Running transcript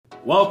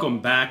Welcome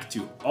back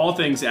to All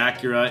Things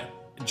Acura.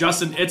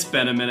 Justin, it's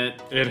been a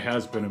minute. It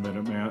has been a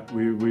minute, Matt.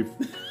 We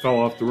fell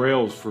off the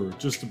rails for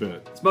just a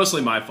bit. It's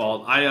mostly my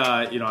fault. I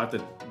have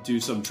to do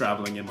some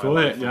traveling in my Go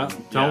life. ahead, yeah.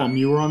 Tell them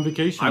you were on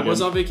vacation. I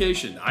was on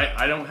vacation.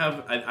 I don't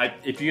have.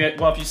 If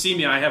you see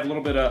me, I have a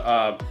little bit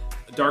of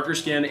darker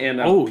skin and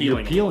you're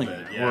peeling. A little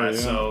bit. Yeah, yeah.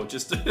 So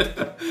just.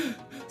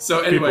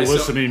 So anyway, people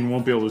listening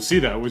won't be able to see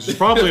that, which is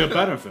probably a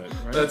benefit,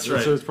 right? That's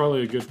right. So it's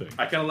probably a good thing.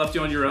 I kind of left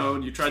you on your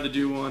own. You tried to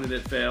do one and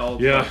it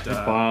failed. Yeah, but,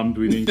 it bombed.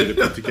 We didn't get it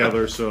put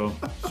together, so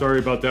sorry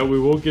about that.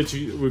 We'll get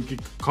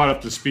caught up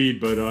to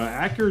speed, but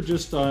Acura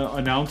just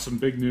announced some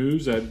big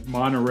news at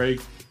Monterey,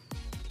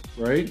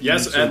 right?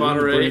 Yes, at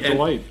Monterey.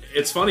 And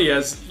it's funny,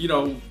 as you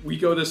know,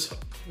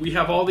 we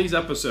have all these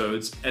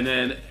episodes, and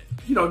then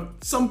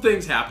some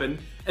things happen,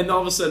 and all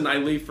of a sudden I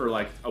leave for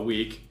like a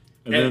week,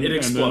 and it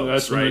explodes. And then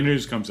that's when the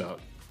news comes out.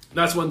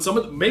 That's when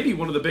maybe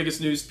one of the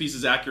biggest news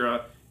pieces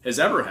Acura has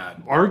ever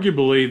had.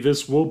 Arguably,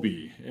 this will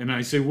be, and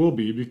I say will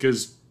be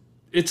because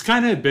it's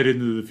kind of a bit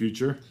into the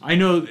future. I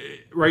know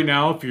right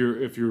now, if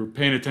you're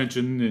paying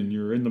attention and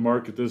you're in the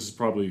market, this is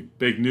probably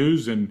big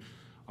news, and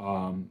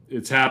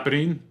it's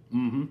happening.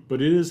 Mm-hmm.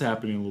 But it is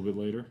happening a little bit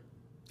later.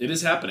 It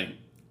is happening.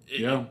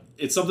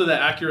 It's something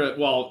that Acura,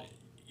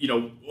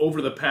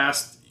 over the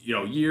past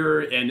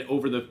year and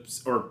over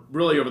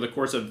the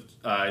course of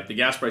the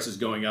gas prices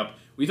going up,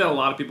 we've had a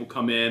lot of people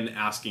come in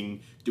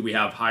asking, do we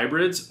have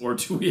hybrids or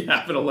do we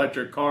have an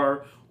electric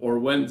car, or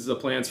when's the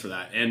plans for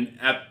that? And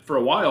for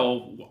a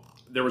while,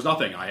 there was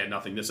nothing. I had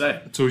nothing to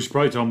say. So we should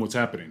probably tell them what's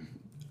happening.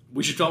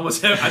 We should tell them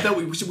what's happening. I thought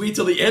we should wait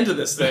till the end of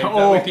this thing.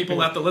 That way people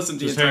have to listen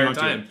to the entire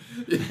time.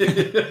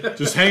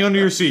 Just hang on to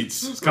your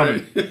seats. It's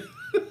coming. Right.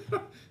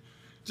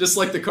 Just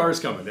like the car's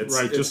coming. It's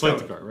just coming.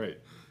 like the car, right.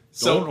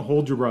 Don't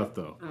hold your breath,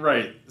 though.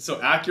 Right. So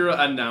Acura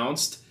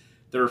announced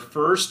their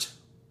first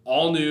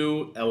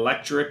all-new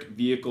electric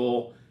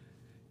vehicle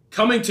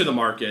coming to the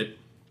market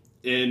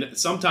in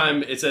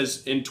sometime, it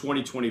says, in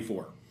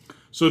 2024.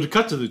 So to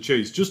cut to the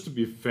chase, just to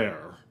be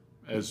fair,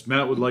 as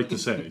Matt would like to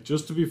say,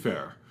 just to be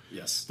fair,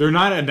 yes, they're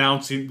not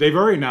announcing, they've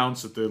already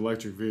announced that the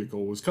electric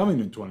vehicle was coming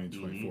in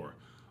 2024. Mm-hmm.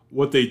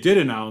 What they did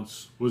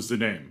announce was the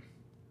name.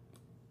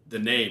 The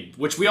name,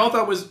 which we all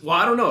thought was,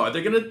 I don't know. Are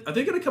they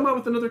gonna come out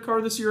with another car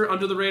this year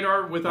under the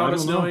radar without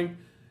us knowing?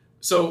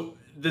 So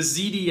the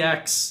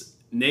ZDX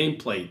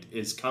nameplate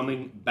is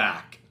coming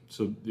back.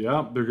 So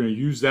yeah, they're going to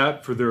use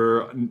that for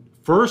their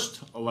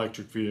first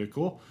electric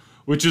vehicle,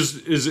 which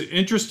is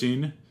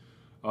interesting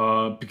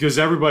because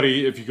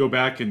everybody, if you go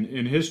back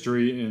in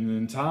history and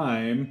in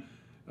time,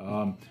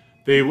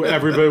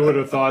 everybody would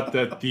have thought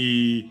that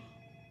the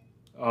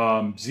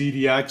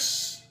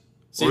ZDX.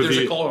 See, there's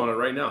a color on it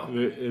right now.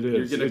 It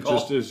is.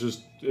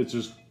 It's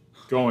just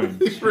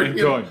going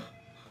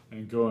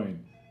and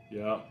going.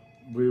 Yeah,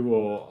 we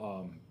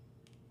will.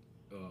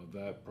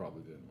 That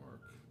probably didn't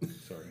work.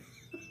 Sorry.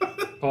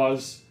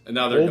 Pause. And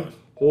now they're gone.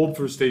 Hold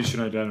for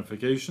station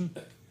identification.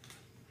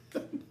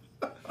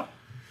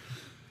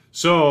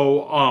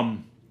 So,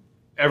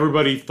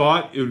 everybody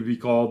thought it would be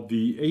called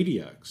the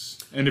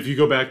ADX. And if you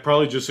go back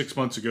probably just 6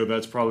 months ago,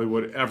 that's probably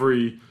what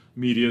every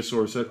media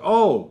source said.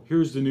 Oh,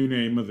 here's the new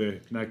name of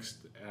the next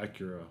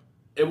Acura.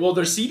 Their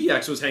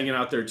CDX was hanging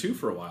out there too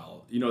for a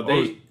while.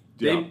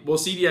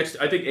 CDX,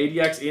 I think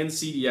ADX and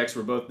CDX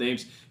were both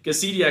names,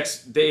 because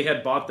CDX, they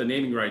had bought the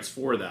naming rights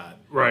for that.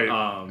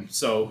 Right.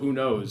 So who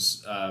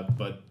knows?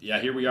 But yeah,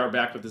 here we are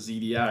back with the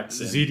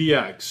ZDX.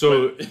 ZDX.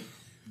 So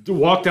to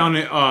walk down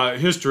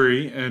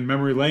history and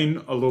memory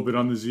lane a little bit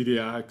on the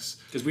ZDX.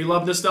 Because we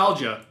love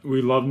nostalgia.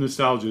 We love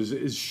nostalgia.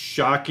 It's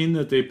shocking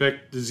that they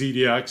picked the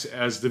ZDX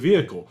as the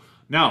vehicle.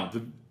 Now,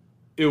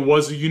 it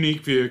was a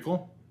unique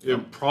vehicle.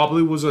 It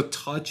probably was a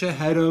touch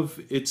ahead of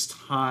its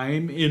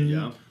time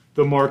in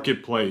the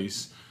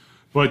marketplace.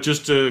 But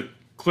just to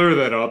clear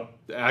that up,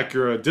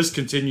 Acura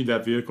discontinued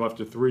that vehicle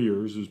after 3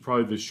 years. It was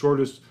probably the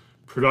shortest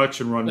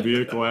production run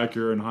vehicle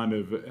Acura and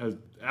Honda has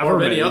ever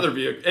made.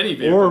 Any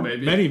vehicle,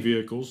 maybe. Many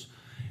vehicles.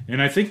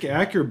 And I think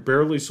Acura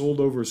barely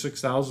sold over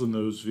 6,000 of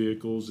those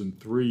vehicles in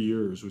 3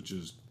 years, which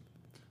is,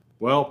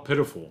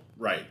 pitiful.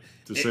 Right.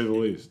 To say the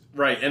least.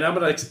 Right, and I'm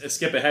going to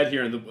skip ahead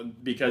here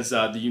because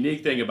the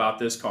unique thing about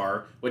this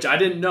car, which I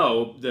didn't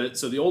know,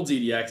 so the old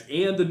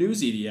ZDX and the new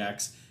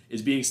ZDX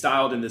is being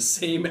styled in the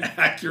same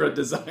Acura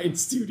design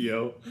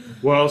studio.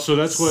 Well, so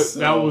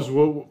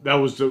that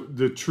was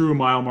the true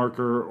mile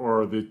marker,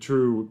 or the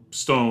true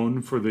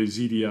stone for the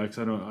ZDX.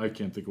 I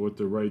can't think of what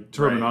the right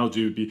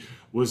terminology would be.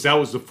 That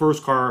was the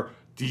first car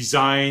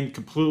designed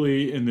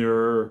completely in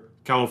their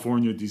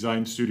California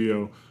design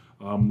studio.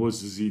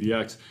 Was the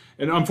ZDX.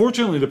 And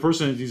unfortunately, the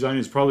person that designed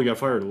it probably got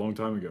fired a long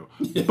time ago.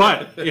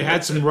 But it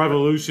had some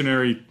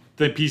revolutionary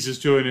pieces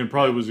to it, and it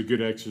probably was a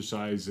good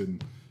exercise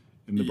in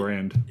the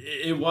brand.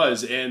 It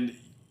was. And,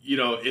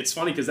 it's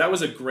funny because that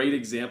was a great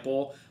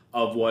example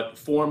of what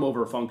form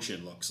over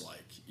function looks like.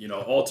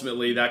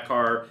 Ultimately, that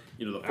car,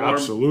 the form.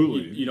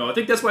 Absolutely. I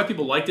think that's why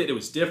people liked it. It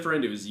was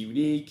different. It was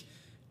unique.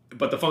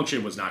 But the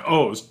function was not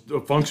good. The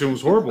function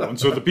was horrible. And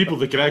so the people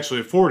that could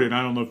actually afford it,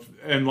 I don't know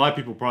and a lot of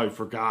people probably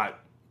forgot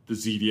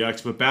the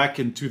ZDX. But back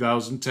in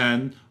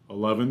 2010,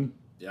 11.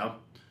 Yeah.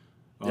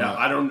 Yeah,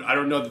 I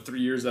don't know the 3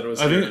 years that it was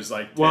I here. think, It was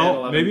like 10, well,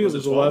 11, maybe it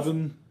was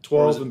 11,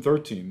 12, and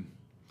 13.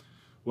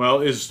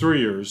 Well, it's 3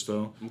 years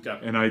though. Okay.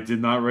 And I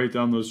did not write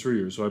down those 3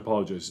 years, so I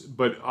apologize.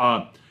 But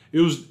it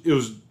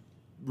was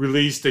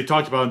released. They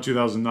talked about it in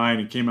 2009.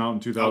 It came out in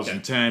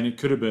 2010. Okay. It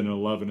could have been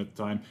 11 at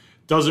the time.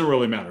 Doesn't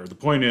really matter. The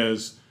point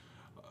is,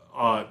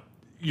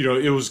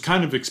 it was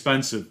kind of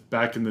expensive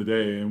back in the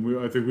day, and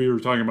I think we were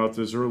talking about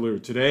this earlier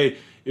today.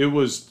 It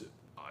was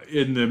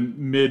in the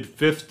mid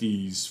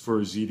 50s for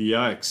a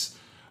ZDX.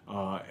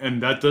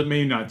 And that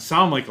may not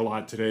sound like a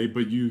lot today,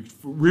 but you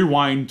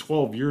rewind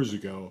 12 years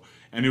ago,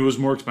 and it was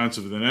more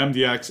expensive than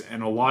MDX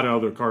and a lot of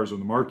other cars on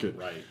the market.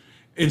 Right.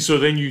 And so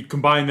then you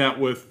combine that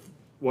with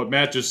what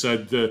Matt just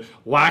said, the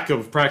lack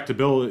of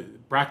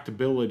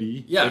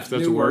practicability. Yeah, if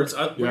that's new a word. words.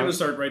 We're going to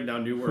start writing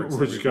down new words.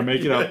 We're just going to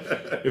make it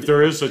up, if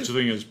there is such a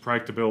thing as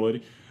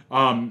practicability.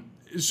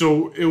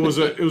 So it was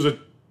a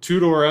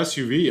two-door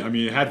SUV. I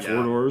mean, it had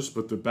 4 doors,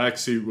 but the back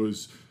seat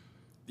was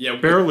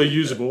barely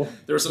usable.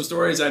 There were some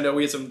stories. I know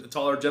we had some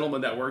taller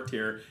gentlemen that worked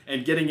here,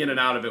 and getting in and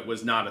out of it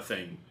was not a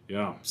thing.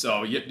 Yeah.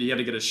 So you had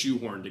to get a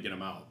shoehorn to get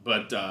them out.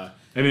 But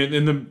and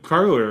in the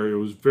cargo area, it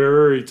was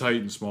very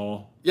tight and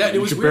small. Yeah,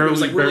 it was weird. It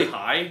was like really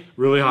high.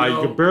 Really high.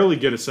 You could barely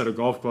get a set of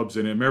golf clubs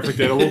in it. Matter of fact,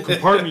 they had a little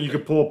compartment you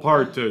could pull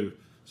apart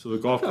so the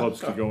golf clubs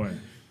could go in.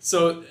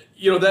 So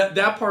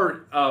that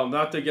part,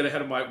 not to get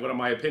ahead of what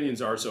my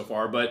opinions are so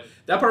far, but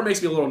that part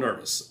makes me a little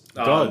nervous.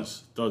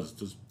 Does.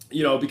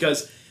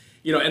 Because.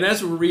 And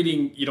as we're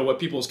reading, what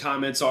people's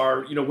comments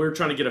are, we're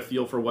trying to get a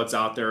feel for what's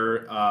out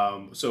there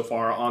so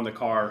far on the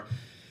car.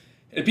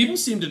 And people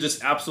seem to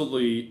just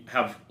absolutely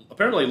have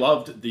apparently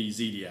loved the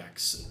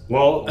ZDX.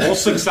 Well, all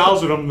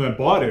 6,000 of them that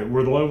bought it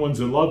were the only ones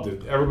that loved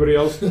it. Everybody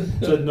else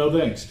said no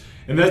thanks.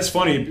 And that's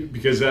funny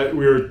because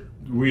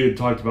we had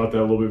talked about that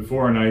a little bit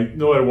before, and I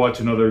know I watch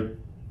another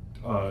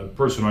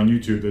person on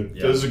YouTube that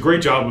does a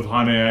great job with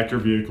Honda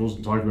Acura vehicles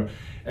and talking about.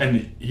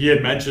 And he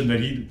had mentioned that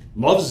he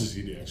loves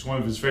the ZDX, one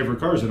of his favorite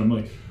cars. And I'm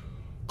like,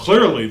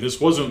 clearly this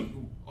wasn't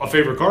a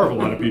favorite car of a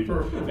lot of people.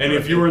 And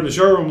if you were in the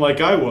showroom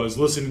like I was,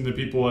 listening to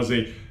people as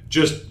they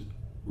just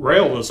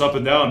railed us up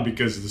and down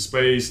because of the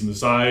space and the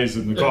size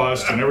and the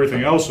cost and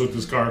everything else with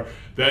this car,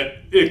 that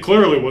it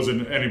clearly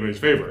wasn't anybody's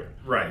favorite.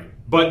 Right.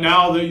 But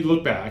now that you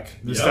look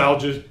back,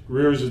 nostalgia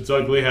rears its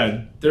ugly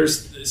head.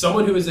 There's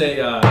someone who is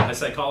a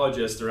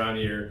psychologist around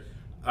here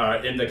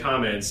in the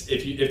comments.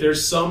 If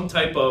there's some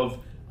type of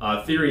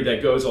theory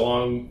that goes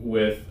along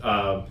with,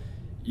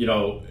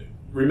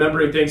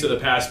 remembering things of the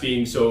past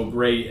being so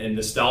great and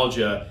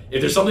nostalgia.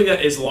 If there's something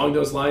that is along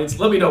those lines,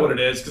 let me know what it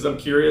is, because I'm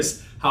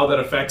curious how that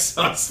affects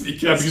us.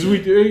 Because we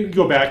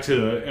go back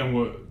to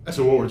what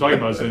we're talking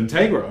about is the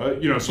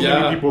Integra. So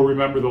many people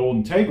remember the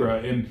old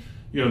Integra, and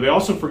they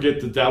also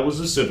forget that was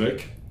a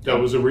Civic. That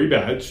was a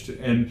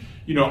rebadged, and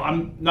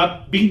I'm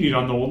not beating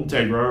on the old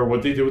Integra or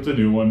what they did with the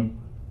new one.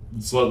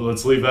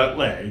 Let's leave that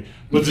lay.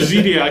 But the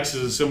ZDX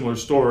is a similar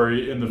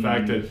story in the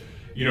fact that,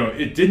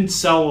 it didn't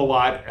sell a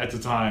lot at the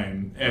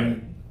time.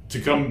 And to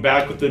come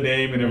back with the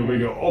name and everybody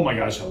go, oh my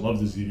gosh, I love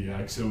the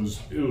ZDX.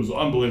 It was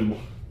unbelievable.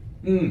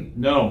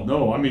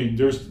 No. I mean,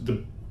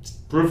 the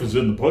proof is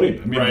in the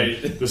pudding. I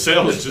mean, the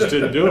sales just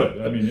didn't do it.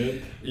 I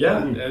mean,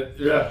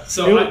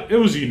 So it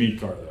was a unique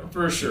car, though.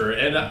 For sure.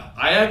 And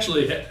I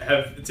actually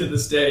have, to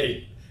this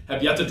day,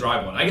 have yet to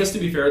drive one. I guess, to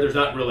be fair, there's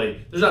not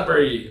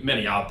very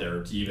many out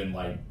there to even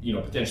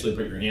potentially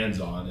put your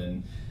hands on.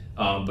 And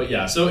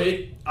so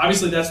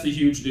obviously that's the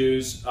huge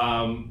news.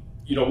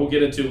 We'll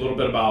get into a little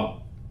bit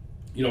about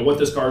what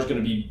this car is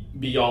going to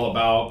be all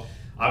about.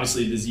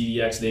 Obviously the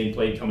ZDX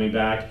nameplate coming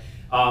back.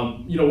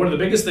 One of the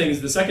biggest things,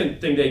 the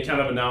second thing they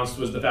kind of announced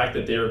was the fact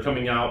that they're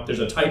coming out. There's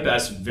a Type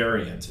S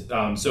variant.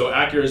 So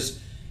Acura's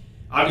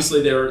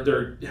obviously, they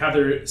have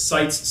their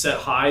sights set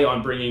high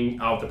on bringing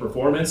out the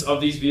performance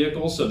of these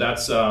vehicles, so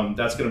that's going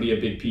to be a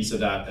big piece of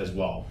that as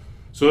well.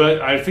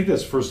 So I think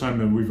that's the first time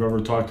that we've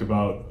ever talked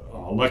about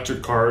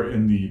electric car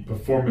in the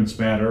performance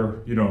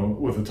matter,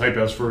 with a Type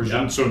S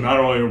version. So not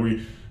only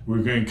are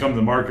we're going to come to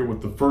the market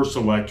with the first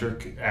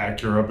electric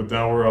Acura, but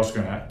now we're also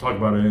going to talk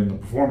about it in the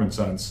performance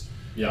sense.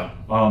 Yeah.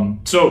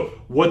 So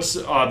what's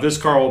this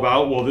car all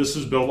about? Well, this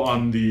is built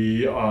on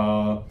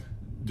the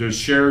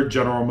shared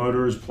General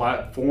Motors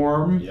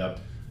platform. Yep.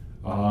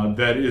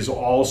 That is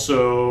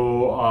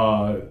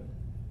also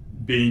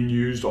being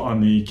used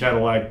on the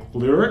Cadillac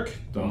Lyriq,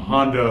 the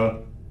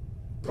Honda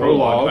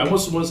Prologue. I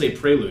almost want to say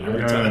Prelude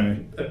every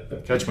time.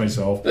 Catch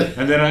myself.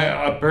 And then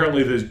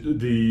apparently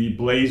the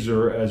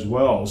Blazer as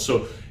well.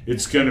 So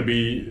it's going to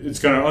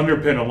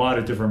underpin a lot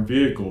of different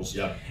vehicles.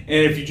 Yeah.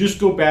 And if you just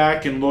go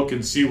back and look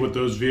and see what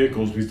those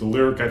vehicles, because the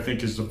Lyriq I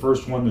think is the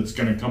first one that's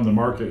going to come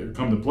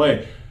to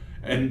play.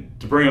 And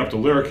to bring up the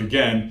Lyriq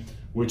again,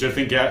 which I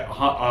think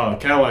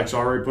Cadillac's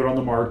already put on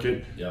the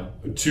market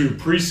to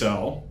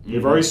pre-sell. Mm-hmm.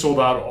 They've already sold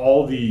out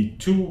all the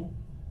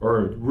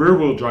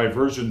rear-wheel drive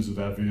versions of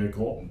that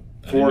vehicle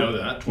for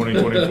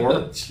 2024.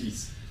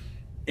 Jeez.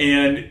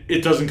 And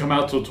it doesn't come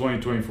out till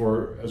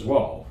 2024 as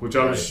well, which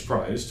I was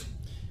surprised.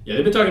 Yeah,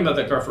 they've been talking about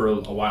that car for a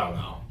while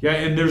now. Yeah,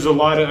 and there's a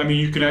lot of, I mean,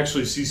 you can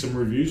actually see some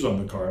reviews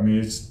on the car. I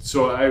mean,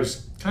 so I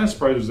was kind of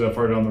surprised it was that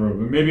far down the road,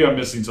 but maybe I'm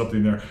missing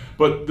something there.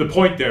 But the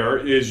point there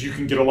is you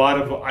can get a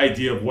lot of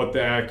idea of what the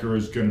Acura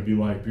is going to be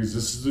like, because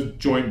this is a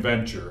joint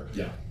venture.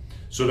 Yeah.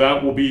 So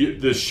that will be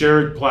the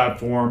shared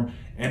platform,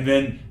 and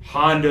then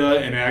Honda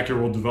and Acura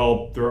will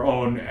develop their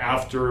own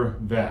after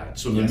that.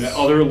 So then the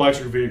other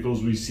electric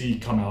vehicles we see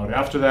come out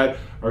after that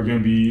are going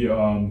to be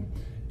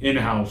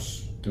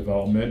in-house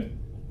development.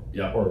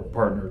 Yeah. Or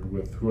partnered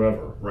with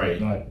whoever. Right.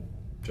 Not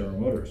General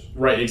Motors.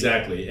 Right,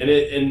 exactly. And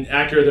in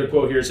Acura, their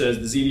quote here says,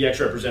 the ZDX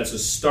represents a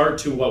start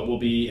to what will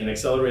be an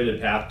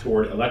accelerated path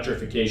toward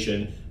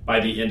electrification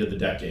by the end of the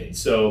decade.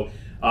 So,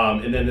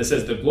 and then this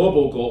says the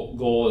global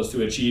goal is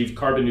to achieve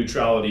carbon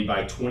neutrality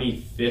by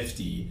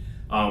 2050,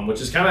 which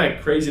is kind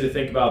of crazy to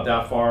think about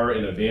that far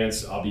in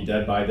advance. I'll be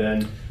dead by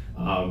then.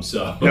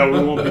 So yeah,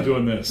 we won't be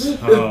doing this. And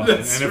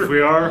if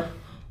we are,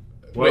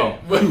 well...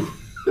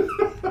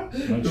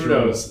 Who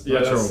knows?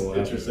 Yeah, that's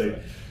interesting.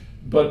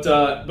 But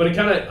it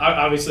kind of,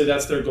 obviously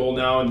that's their goal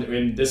now,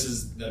 and this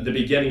is the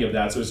beginning of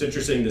that. So it's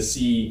interesting to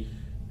see.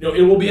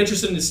 It will be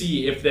interesting to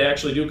see if they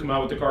actually do come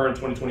out with the car in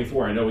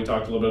 2024. I know we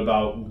talked a little bit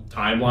about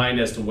timeline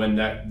as to when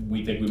that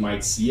we think we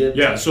might see it.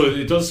 Yeah, so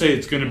it does say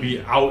it's going to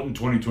be out in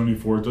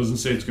 2024. It doesn't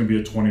say it's going to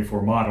be a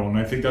 24 model, and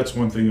I think that's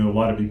one thing that a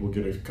lot of people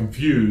get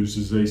confused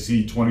is they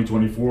see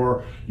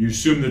 2024. You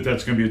assume that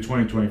that's going to be a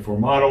 2024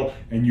 model,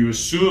 and you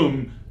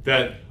assume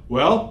that.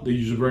 Well, they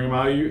usually bring them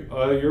out a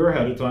year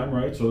ahead of time,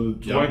 right? So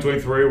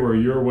 2023, we're a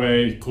year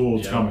away. Cool,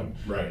 it's coming.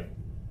 Right.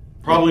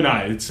 Probably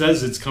not. It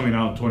says it's coming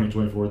out in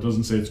 2024. It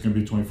doesn't say it's going to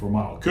be a 24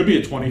 model. Could be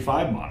a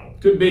 25 model.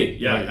 Could be.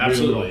 Yeah, right?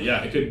 Absolutely.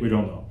 Yeah, it could. We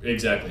don't know.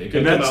 Exactly. It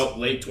could come out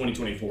late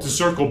 2024. To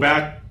circle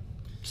back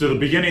to the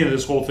beginning of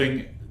this whole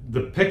thing,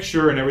 the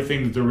picture and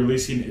everything that they're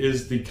releasing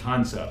is the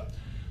concept.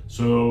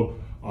 So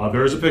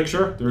there's a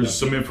picture. There's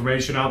some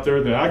information out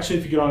there that actually,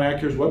 if you get on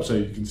Acura's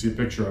website, you can see a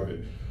picture of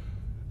it.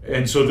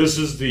 And so this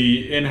is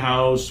the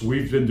in-house.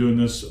 We've been doing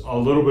this a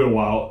little bit of a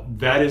while.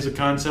 That is a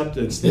concept.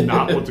 It's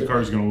not what the car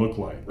is going to look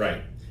like.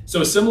 Right.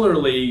 So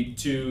similarly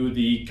to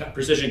the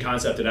precision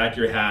concept that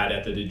Acura had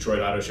at the Detroit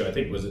Auto Show, I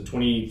think was it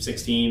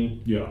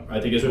 2016? Yeah. I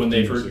think is when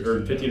they first,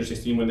 or 15 or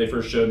 16 when they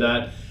first showed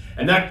that.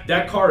 And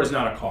that car is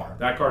not a car.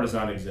 That car does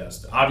not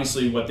exist.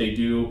 Obviously what they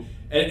do,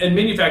 and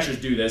manufacturers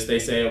do this, they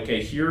say,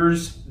 okay,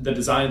 here's the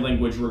design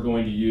language we're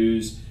going to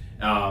use.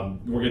 We're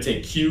going to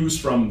take cues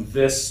from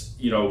this,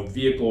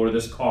 vehicle or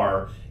this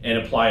car and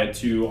apply it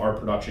to our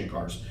production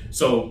cars.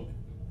 So,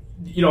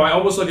 I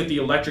almost look at the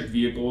electric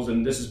vehicles,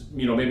 and this is,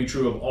 maybe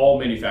true of all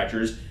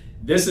manufacturers.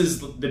 This is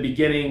the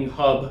beginning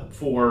hub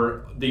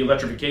for the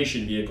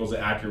electrification vehicles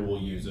that Acura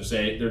will use.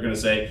 They're going to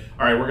say,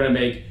 all right, we're going to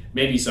make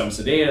maybe some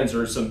sedans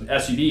or some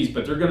SUVs,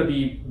 but they're going to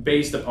be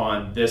based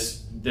upon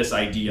this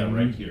idea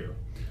right here.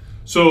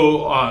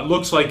 So it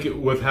looks like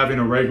with having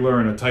a regular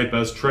and a Type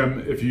S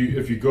trim, if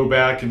you go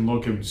back and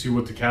look and see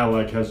what the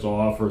Cadillac has to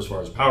offer as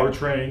far as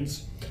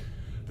powertrains,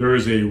 there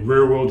is a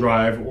rear-wheel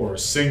drive or a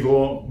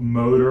single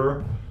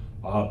motor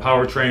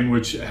powertrain,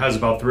 which has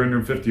about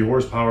 350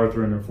 horsepower,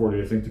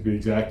 340 I think to be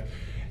exact,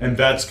 and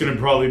that's going to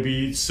probably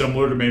be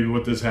similar to maybe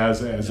what this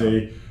has as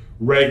a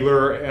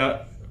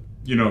regular,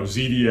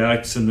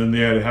 ZDX, and then they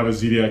had to have a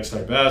ZDX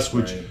Type S,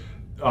 which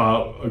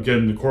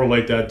again to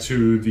correlate that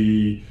to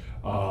the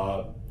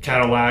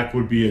Cadillac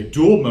would be a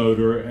dual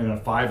motor and a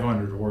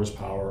 500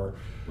 horsepower.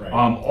 Right.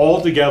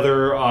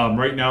 Altogether,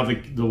 right now the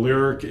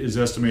Lyriq is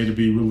estimated to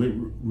be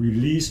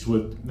released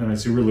with, and I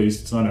say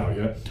released, it's not out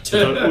yet,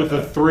 with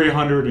a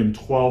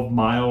 312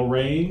 mile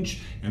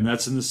range, and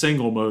that's in the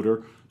single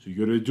motor. So you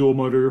go to a dual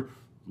motor,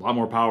 a lot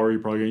more power,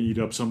 you're probably going to eat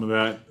up some of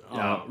that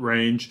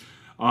range.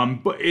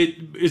 But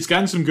it's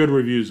gotten some good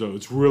reviews though.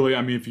 It's really,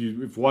 if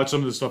you watch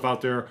some of the stuff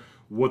out there,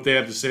 what they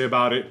have to say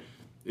about it,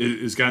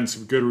 it's gotten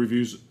some good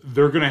reviews.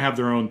 They're going to have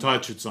their own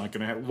touch. It's not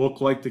going to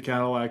look like the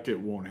Cadillac. It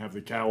won't have the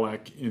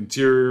Cadillac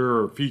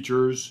interior or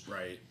features.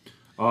 Right.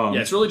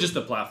 It's really just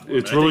the platform.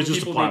 It's really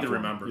just a platform. People need to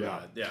remember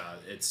that. Yeah,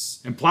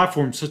 and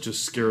platform's such a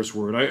scarce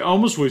word. I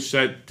almost wish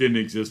that didn't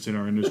exist in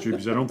our industry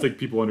because I don't think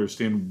people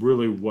understand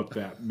really what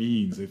that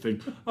means. They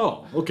think,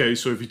 oh, okay,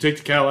 so if you take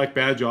the Cadillac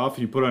badge off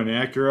and you put on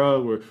an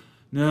Acura,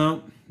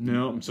 no,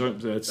 I'm sorry,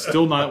 that's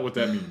still not what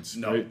that means.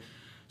 No. Right?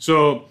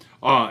 So,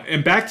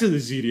 and back to the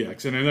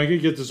ZDX, and I'm going to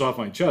get this off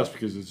my chest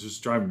because it's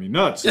just driving me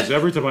nuts. Is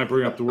every time I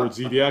bring up the word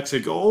ZDX, I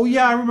go, oh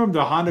yeah, I remember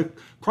the Honda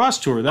Cross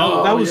Tour.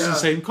 That was the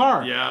same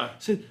car. Yeah. I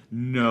said,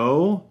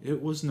 no, it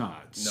was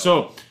not. No.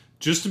 So,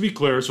 just to be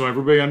clear, so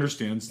everybody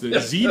understands, the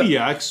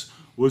ZDX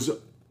was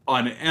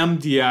an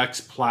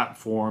MDX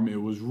platform.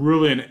 It was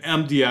really an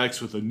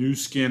MDX with a new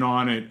skin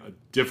on it, a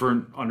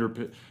different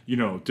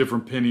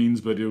different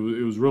pinnings, but it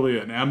was really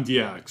an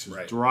MDX. It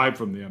was derived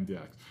from the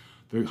MDX.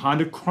 The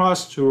Honda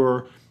Cross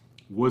Tour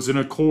was an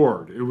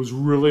Accord. It was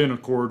really an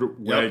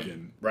Accord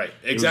wagon. Right,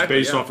 exactly. It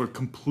was based off a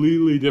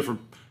completely different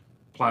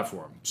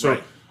platform.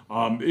 So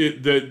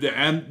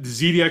The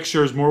ZDX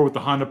shares more with the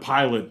Honda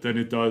Pilot than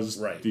it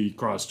does the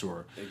Cross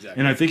Tour. Exactly.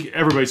 And I think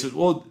everybody says,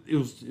 well, it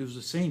was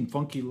the same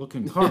funky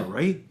looking car,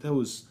 right? That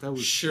was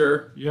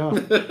sure. Yeah.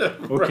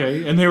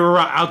 Okay. And they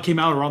came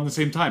out around the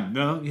same time.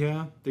 No,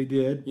 yeah, they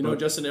did. You know,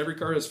 Justin, every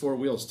car has four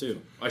wheels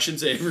too. I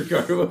shouldn't say every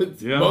car, but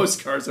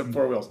most cars have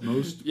four wheels.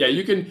 Most. Yeah,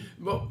 you can.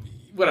 Well,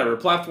 whatever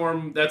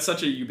platform. That's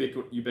such a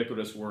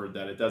ubiquitous word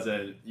that it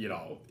doesn't.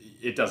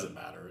 It doesn't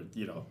matter.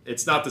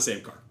 It's not the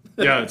same car.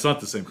 Yeah, it's not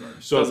the same car.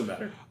 So doesn't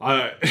matter.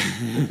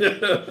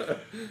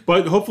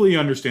 But hopefully you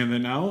understand that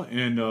now,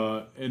 and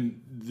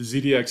the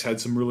ZDX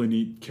had some really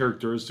neat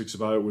characteristics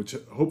about it, which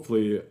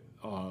hopefully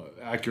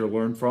Acura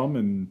learned from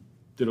and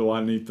did a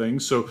lot of neat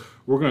things. So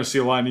we're going to see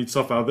a lot of neat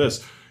stuff out of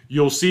this.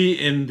 You'll see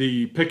in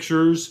the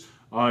pictures,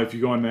 if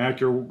you go on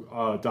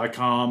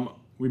Acura.com,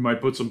 we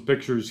might put some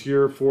pictures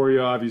here for you.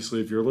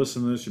 Obviously, if you're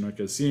listening to this, you're not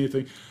going to see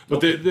anything.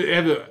 But they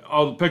have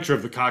a picture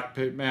of the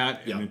cockpit,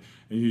 Matt, and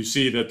you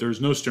see that there's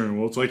no steering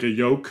wheel. It's like a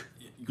yoke.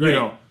 Great.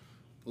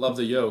 Love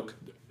the yoke.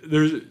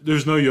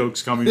 There's no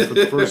yokes coming for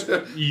the first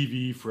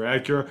EV for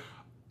Acura.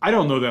 I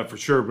don't know that for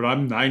sure, but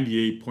I'm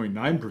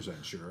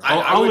 98.9% sure.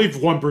 I'll leave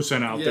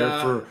 1% out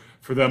there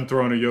for them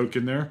throwing a yoke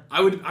in there.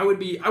 I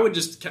would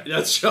just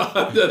that's shot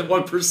at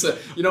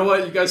 1%. You know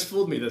what? You guys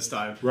fooled me this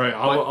time. Right.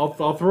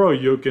 I'll throw a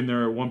yoke in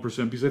there at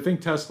 1% because I think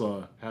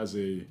Tesla has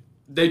a.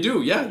 They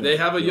do. Yeah, they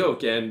have a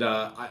yoke, and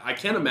I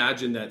can't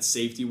imagine that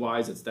safety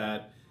wise, it's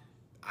that.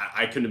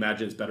 I couldn't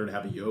imagine it's better to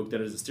have a yoke than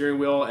it is a steering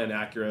wheel, and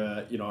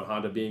Acura, and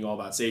Honda being all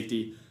about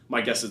safety.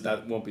 My guess is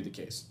that won't be the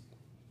case.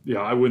 Yeah,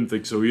 I wouldn't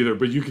think so either.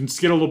 But you can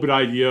get a little bit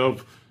idea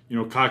of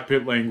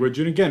cockpit language,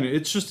 and again,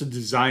 it's just a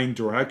design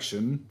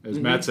direction, as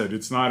Matt said.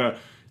 It's not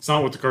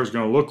what the car's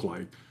going to look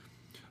like.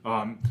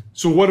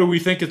 So what do we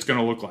think it's going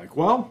to look like?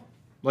 Well,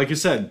 like I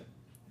said,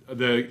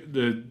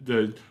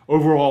 the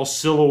overall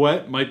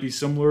silhouette might be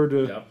similar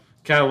to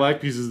Cadillac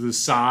because of the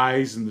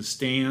size and the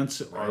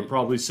stance are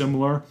probably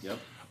similar. Yep.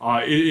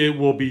 It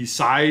will be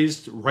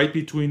sized right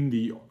between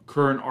the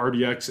current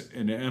RDX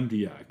and the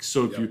MDX.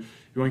 So if you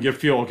want to get a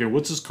feel, okay,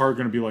 what's this car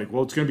going to be like?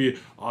 Well, it's going to be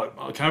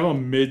kind of a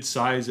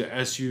mid-size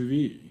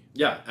SUV.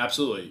 Yeah,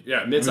 absolutely.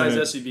 Yeah, mid-size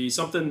SUV,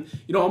 something,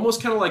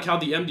 almost kind of like how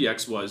the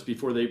MDX was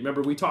before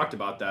remember we talked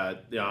about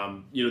that, the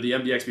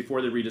MDX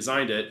before they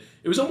redesigned it.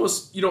 It was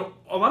almost,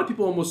 a lot of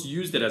people almost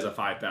used it as a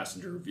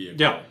 5-passenger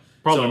vehicle. Yeah,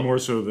 probably more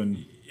so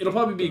than... It'll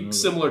probably be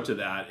similar to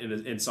that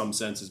in some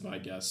sense is my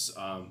guess.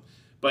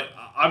 But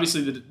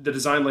obviously the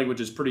design language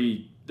is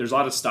there's a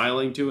lot of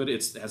styling to it.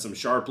 It has some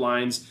sharp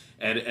lines.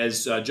 And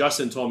as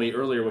Justin told me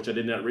earlier, which I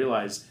did not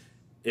realize,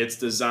 it's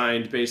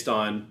designed based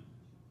on...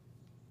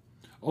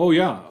 Oh,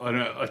 yeah, an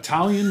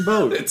Italian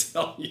boat.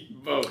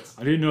 Italian boats.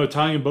 I didn't know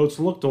Italian boats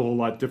looked a whole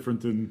lot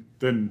different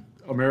than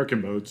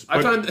American boats.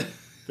 I found...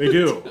 They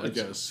do, I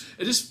guess.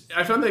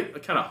 I found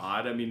that kind of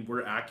odd. I mean,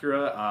 we're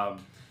Acura.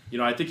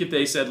 I think if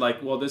they said,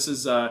 this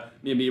is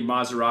maybe a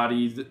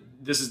Maserati...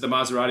 This is the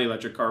Maserati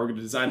electric car. We're going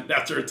to design it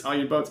after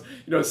Italian boats.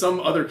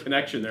 Some other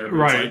connection there.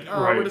 But it's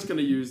we're just going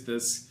to use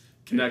this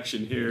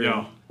connection here.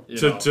 Yeah.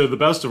 To the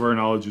best of our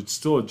knowledge, it's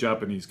still a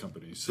Japanese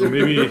company. So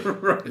maybe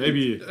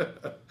maybe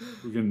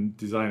we can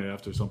design it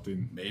after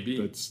something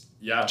that's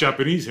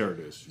Japanese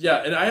heritage.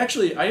 Yeah, and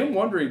I am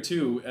wondering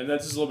too, and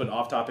this is a little bit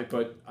off topic,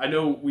 but I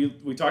know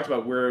we talked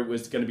about where it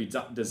was going to be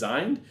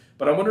designed,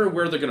 but I'm wondering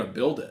where they're going to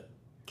build it.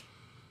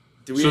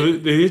 They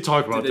did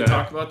talk about that. Did they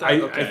talk about that?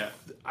 Okay.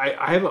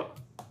 I have a...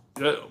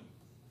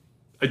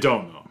 I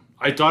don't know.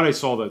 I thought I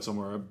saw that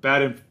somewhere.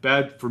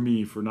 Bad for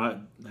me for not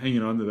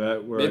hanging on to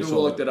that. Maybe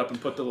we'll look that up and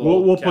put the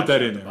little. We'll put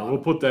that in there. We'll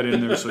put that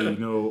in there so you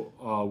know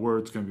where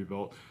it's going to be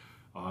built.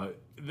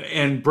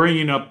 And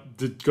bringing up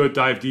to go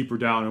dive deeper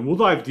down, and we'll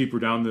dive deeper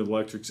down the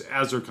electrics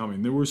as they're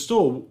coming. We're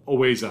still a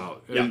ways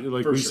out. Yeah,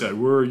 like we said,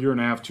 we're a year and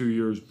a half, 2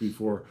 years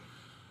before.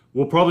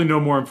 We'll probably know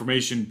more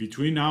information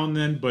between now and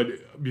then,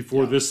 but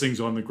before this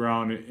thing's on the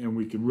ground and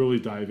we can really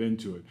dive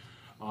into it.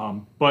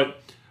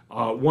 But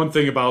one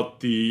thing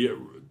about the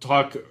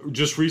talk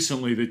just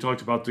recently, they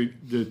talked about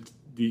the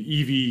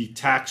EV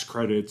tax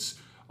credits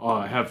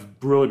have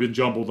really been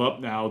jumbled up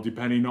now,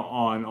 depending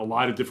on a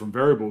lot of different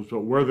variables.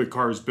 But where the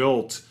car is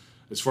built,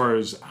 as far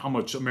as how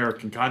much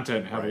American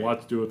content, have a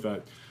lot to do with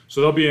that.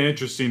 So that'll be an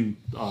interesting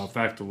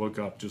fact to look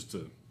up, just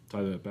to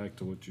tie that back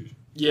to what you.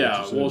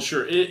 Yeah, well,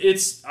 sure.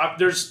 It's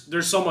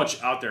there's so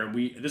much out there.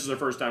 This is the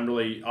first time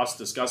really us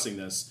discussing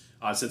this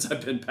since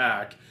I've been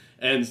back.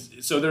 And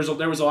so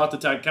there was a lot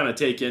to kind of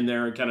take in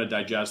there and kind of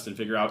digest and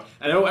figure out.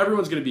 And I know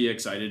everyone's going to be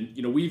excited.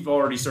 We've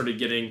already started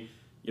getting,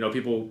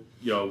 people,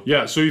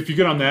 Yeah, so if you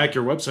get on the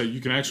Acura website,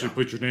 you can actually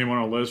put your name on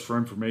a list for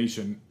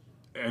information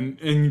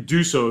and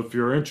do so if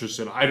you're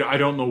interested. I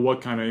don't know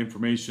what kind of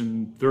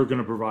information they're going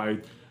to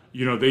provide.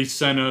 They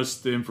sent us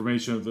the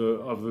information of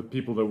the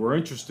people that were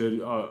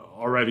interested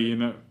already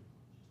in it,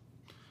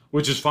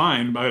 which is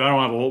fine, but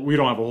we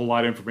don't have a whole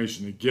lot of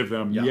information to give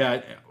them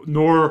yet,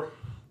 nor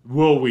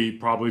will we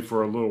probably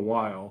for a little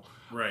while.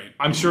 Right.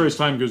 I'm sure as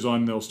time goes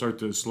on, they'll start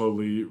to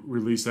slowly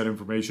release that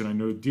information. I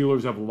know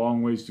dealers have a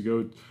long ways to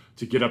go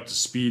to get up to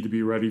speed to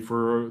be ready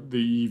for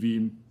the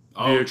EV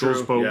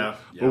vehicles, but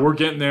we're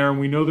getting there, and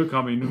we know they're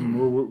coming, and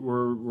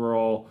we're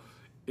all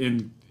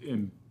in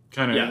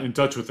kind of in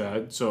touch with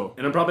that. So,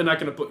 and I'm probably not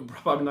going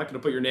to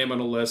put your name on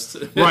a list,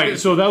 right?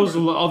 So that was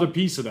the other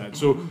piece of that.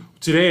 So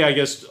today, I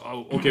guess,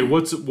 okay,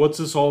 what's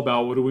this all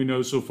about? What do we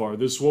know so far?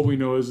 This is what we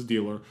know as a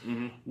dealer.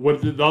 Mm-hmm.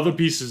 What the other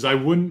piece is, I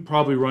wouldn't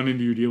probably run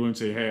into your dealer and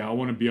say, hey, I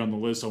want to be on the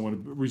list. I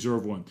want to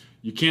reserve one.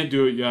 You can't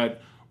do it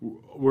yet.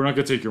 We're not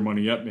going to take your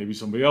money yet. Maybe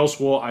somebody else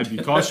will. I'd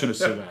be cautious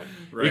to that.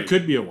 Right. It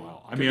could be a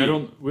while. I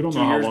mean, we don't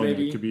know how long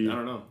it could be. I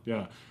don't know.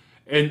 Yeah,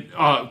 and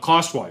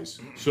cost wise,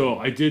 so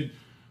I did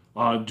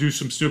do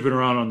some snooping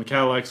around on the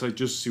Cadillac site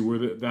just to see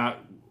where that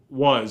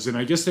was, and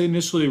I guess they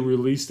initially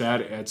released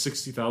that at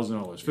 $60,000,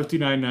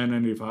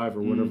 $59,995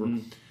 or whatever.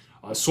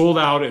 Mm-hmm. Sold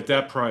out at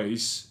that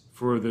price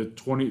for the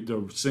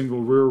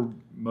single rear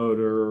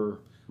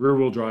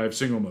wheel drive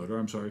single motor.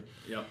 I'm sorry.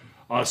 Yep.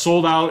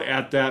 Sold out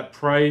at that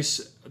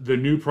price. The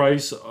new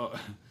price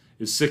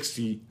is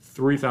 $63,000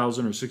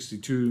 or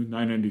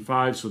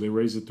 $62,995. So they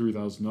raised it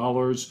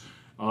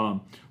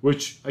 $3,000,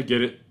 which I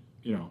get it.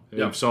 You know,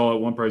 they sell at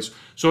one price.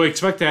 So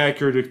expect the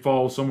Acura to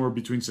fall somewhere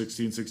between $60,000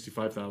 and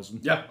 $65,000.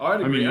 Yeah,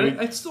 I'd agree. I mean,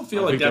 I still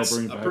feel like that's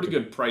a pretty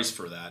good price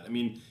for that. I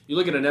mean, you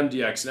look at an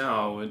MDX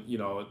now, and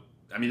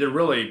I mean, they're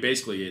really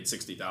basically at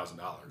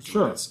 $60,000.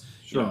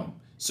 Sure.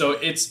 So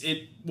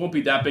it won't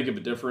be that big of a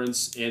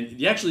difference. And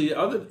the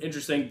other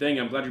interesting thing,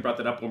 I'm glad you brought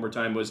that up one more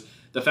time, was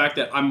the fact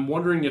that I'm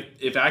wondering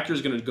if Acura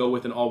is going to go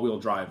with an all-wheel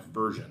drive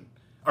version.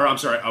 Or, I'm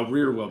sorry, a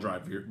rear-wheel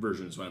drive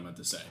version is what I meant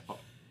to say.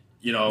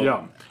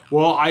 Yeah.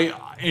 Well,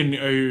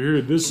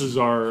 here, this is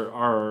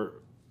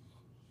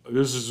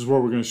this is where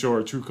we're going to show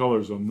our true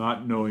colors of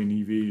not knowing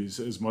EVs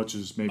as much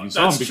as maybe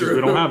some because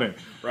we don't have it.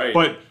 Right.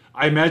 But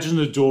I imagine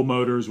the dual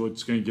motor is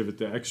what's going to give it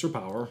the extra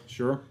power,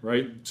 sure,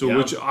 right? So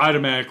which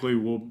automatically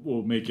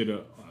will make it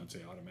I'd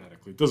say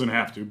automatically. It doesn't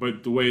have to,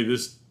 but the way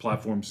this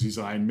platform's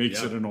designed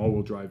makes it an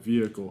all-wheel drive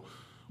vehicle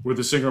where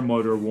the single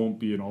motor won't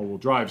be an all-wheel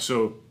drive.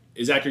 So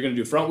is Acura going to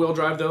do front-wheel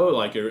drive, though?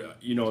 Like,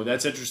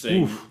 that's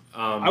interesting.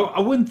 I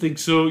wouldn't think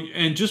so.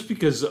 And just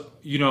because,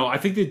 I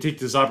think they take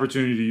this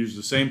opportunity to use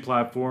the same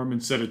platform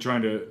instead of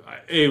trying to,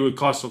 A, it would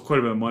cost quite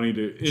a bit of money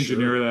to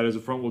engineer that as a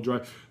front-wheel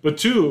drive. But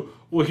two,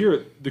 well,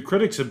 here, the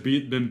critics have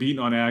been beaten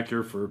on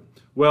Acura for,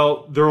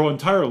 their whole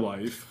entire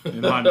life.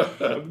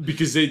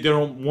 Because they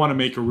don't want to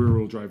make a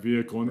rear-wheel drive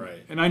vehicle.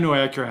 And I know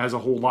Acura has a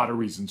whole lot of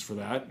reasons for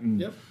that.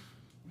 And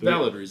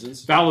valid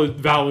reasons.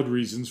 Valid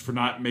reasons for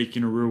not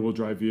making a rear-wheel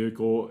drive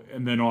vehicle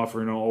and then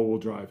offering an all-wheel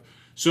drive.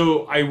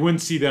 So I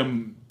wouldn't see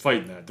them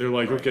fighting that. They're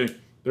like, okay,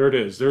 there it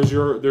is. There's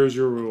your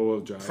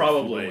rear-wheel drive.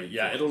 Probably,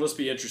 yeah. It'll just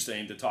be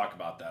interesting to talk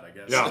about that, I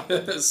guess. Yeah,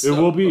 it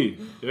will be.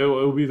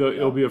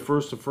 It'll be a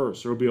first of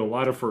first. There will be a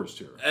lot of first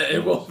here.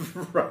 It will,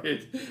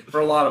 right, for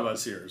a lot of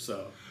us here.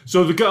 So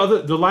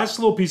the last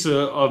little piece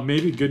of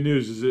maybe good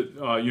news is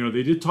that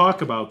they did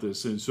talk about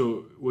this, and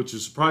so which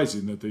is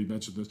surprising that they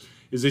mentioned this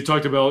is they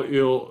talked about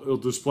it'll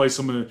display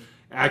some of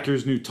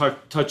Acura's new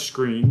touch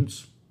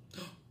screens.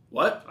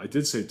 What? I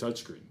did say touch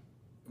screen.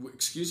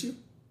 Excuse you?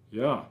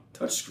 Yeah.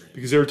 Touch screen.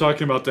 Because they were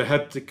talking about the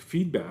haptic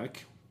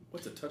feedback.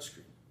 What's a touch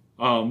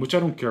screen? Which I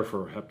don't care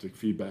for haptic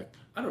feedback.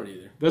 I don't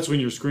either. That's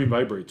when your screen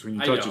vibrates when you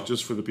touch it.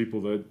 Just for the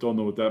people that don't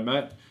know what that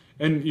meant,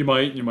 and you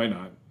might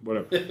not,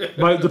 whatever.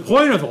 But the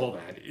point of all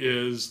that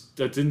is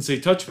that didn't say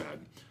touchpad.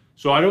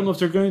 So I don't know if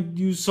they're going to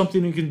use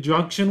something in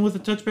conjunction with the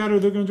touchpad or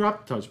they're going to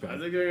drop the touchpad. I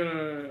think they're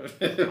going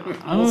to.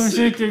 I don't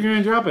think they're going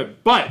to drop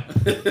it, but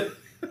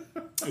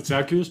it's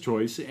Acura's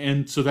choice,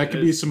 and so that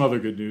could be some other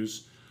good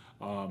news.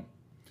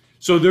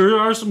 So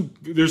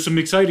there's some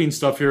exciting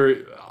stuff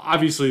here.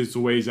 Obviously, it's a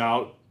ways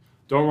out.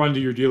 Don't run to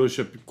your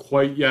dealership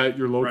quite yet,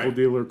 your local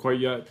dealer quite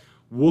yet.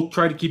 We'll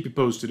try to keep you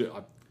posted.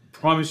 I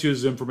promise you,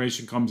 as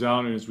information comes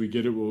out and as we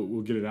get it,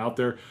 we'll get it out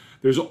there.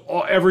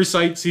 Every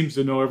site seems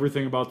to know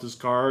everything about this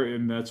car,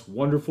 and that's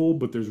wonderful.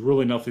 But there's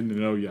really nothing to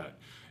know yet.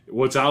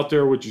 What's out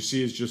there, what you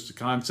see, is just a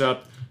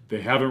concept.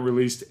 They haven't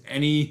released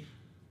any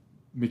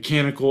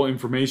mechanical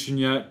information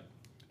yet,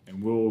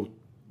 and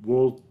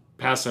we'll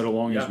pass that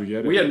along as we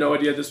get it. We had no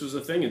idea this was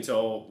a thing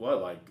until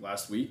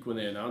last week when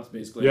they announced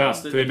it.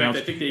 They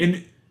announced. I think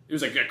it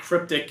was like a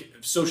cryptic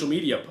social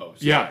media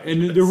post. Yeah,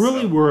 and there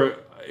really were.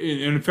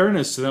 In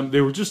fairness to them,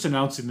 they were just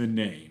announcing the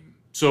name.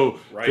 So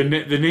the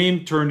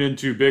name turned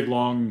into big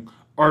long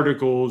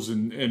articles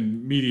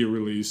and media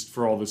released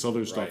for all this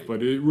other stuff,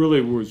 but it really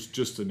was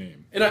just a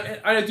name. And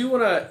I do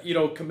want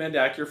to commend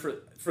Acura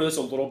for this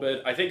a little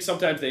bit. I think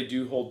sometimes they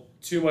do hold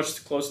too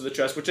much close to the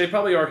chest, which they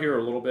probably are here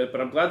a little bit.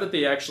 But I'm glad that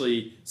they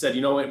actually said,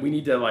 you know what, we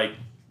need to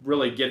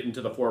really get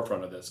into the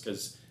forefront of this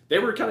because they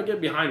were kind of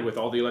getting behind with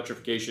all the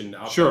electrification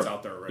outputs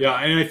out there. Right? Yeah,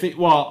 and I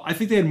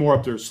think they had more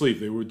up their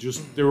sleeve. They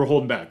were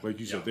holding back, like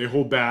you said. They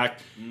hold back,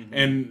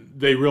 and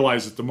they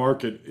realized that the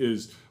market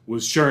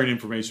was sharing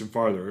information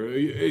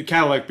farther.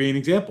 Cadillac being an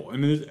example,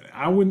 and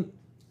I wouldn't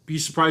be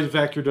surprised if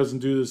Acura doesn't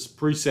do this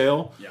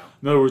pre-sale. Yeah.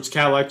 In other words,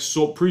 Cadillac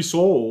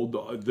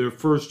pre-sold their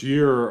first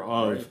year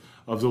of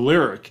the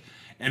Lyriq,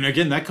 and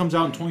again that comes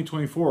out in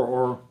 2024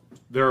 or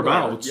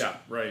thereabouts. Yeah,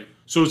 right.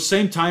 So it's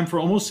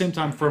almost same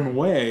time frame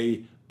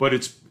away, but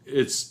it's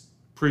it's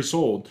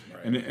pre-sold,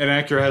 Right. and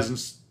Acura hasn't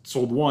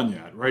sold one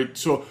yet, right?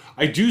 So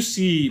I do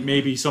see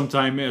maybe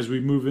sometime as we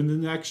move into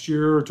next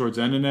year or towards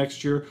the end of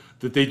next year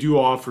that they do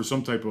offer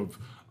some type of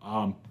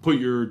put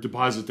your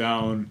deposit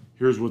down,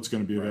 here's what's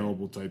going to be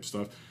available type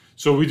stuff.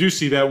 So we do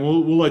see that.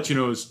 We'll let you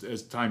know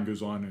as time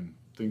goes on and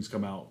things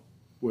come out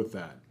with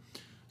that.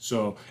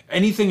 So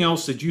anything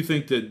else that you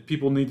think that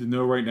people need to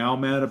know right now,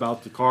 Matt,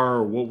 about the car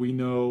or what we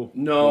know?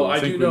 No, I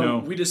do know.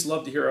 We just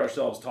love to hear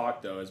ourselves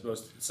talk, though, as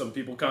some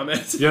people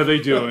comment. Yeah, they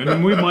do.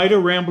 And we might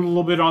have rambled a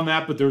little bit on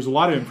that, but there's a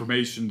lot of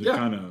information to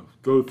kind of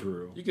go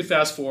through. You could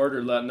fast forward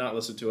or not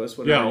listen to us.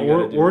 Yeah,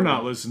 or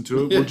not listen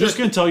to it. We're just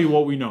going to tell you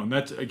what we know. And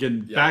that's,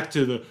 again, back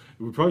to the...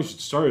 We probably should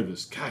start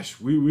this. Gosh,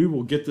 we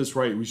will get this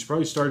right. We should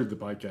probably started the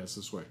podcast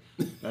this way.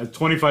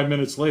 25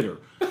 minutes later.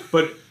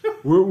 But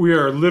we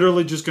are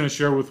literally just going to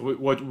share with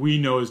what we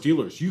know as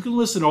dealers. You can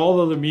listen to all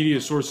the other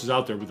media sources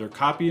out there, but they're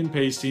copy and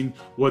pasting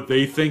what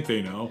they think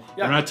they know.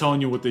 Yeah. They're not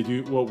telling you what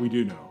we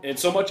do know. And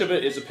so much of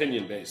it is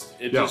opinion based.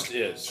 It just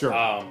is. Sure.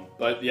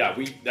 But yeah,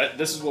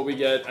 this is what we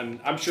get, and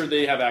I'm sure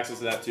they have access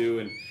to that too.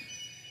 And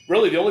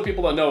really, the only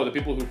people that know are the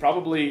people who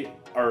probably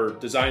are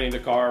designing the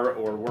car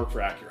or work for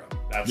Acura.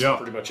 That's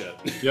pretty much it.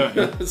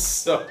 Yeah.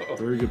 So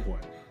very good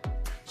point.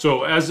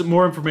 So as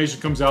more information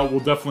comes out,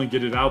 we'll definitely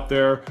get it out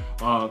there.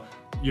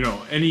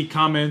 Any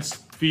comments,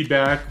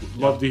 feedback,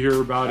 love to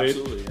hear about it.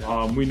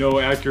 Yeah. We know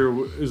Acura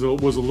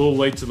was a little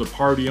late to the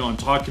party on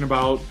talking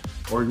about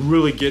or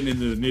really getting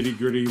into the nitty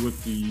gritty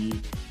with the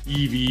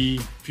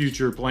EV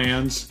future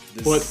plans,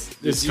 but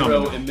it's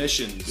zero coming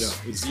emissions.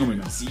 Yeah, it's coming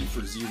out. Z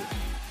for zero.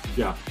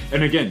 Yeah,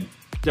 and again,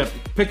 that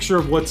picture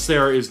of what's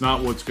there is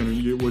not what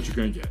you're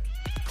gonna get.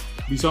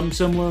 Be something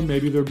similar.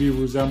 Maybe there'll be a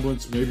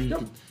resemblance. Maybe you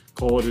could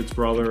call it its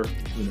brother,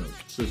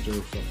 sister,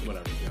 something,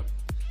 whatever. Yeah.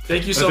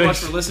 Thank you so much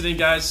for listening,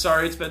 guys.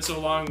 Sorry it's been so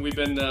long. We've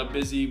been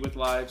busy with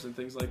lives and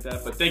things like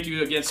that. But thank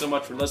you again so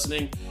much for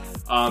listening.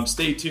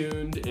 Stay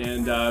tuned,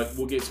 and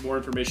we'll get some more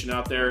information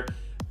out there.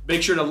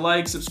 Make sure to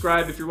like,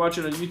 subscribe if you're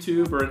watching on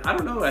YouTube, or I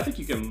don't know. I think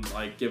you can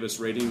give us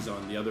ratings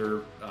on the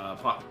other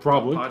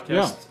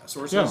podcast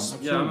sources.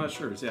 Yeah, I'm not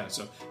sure. Yeah.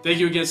 So thank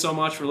you again so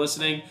much for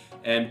listening,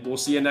 and we'll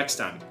see you next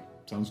time.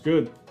 Sounds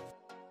good.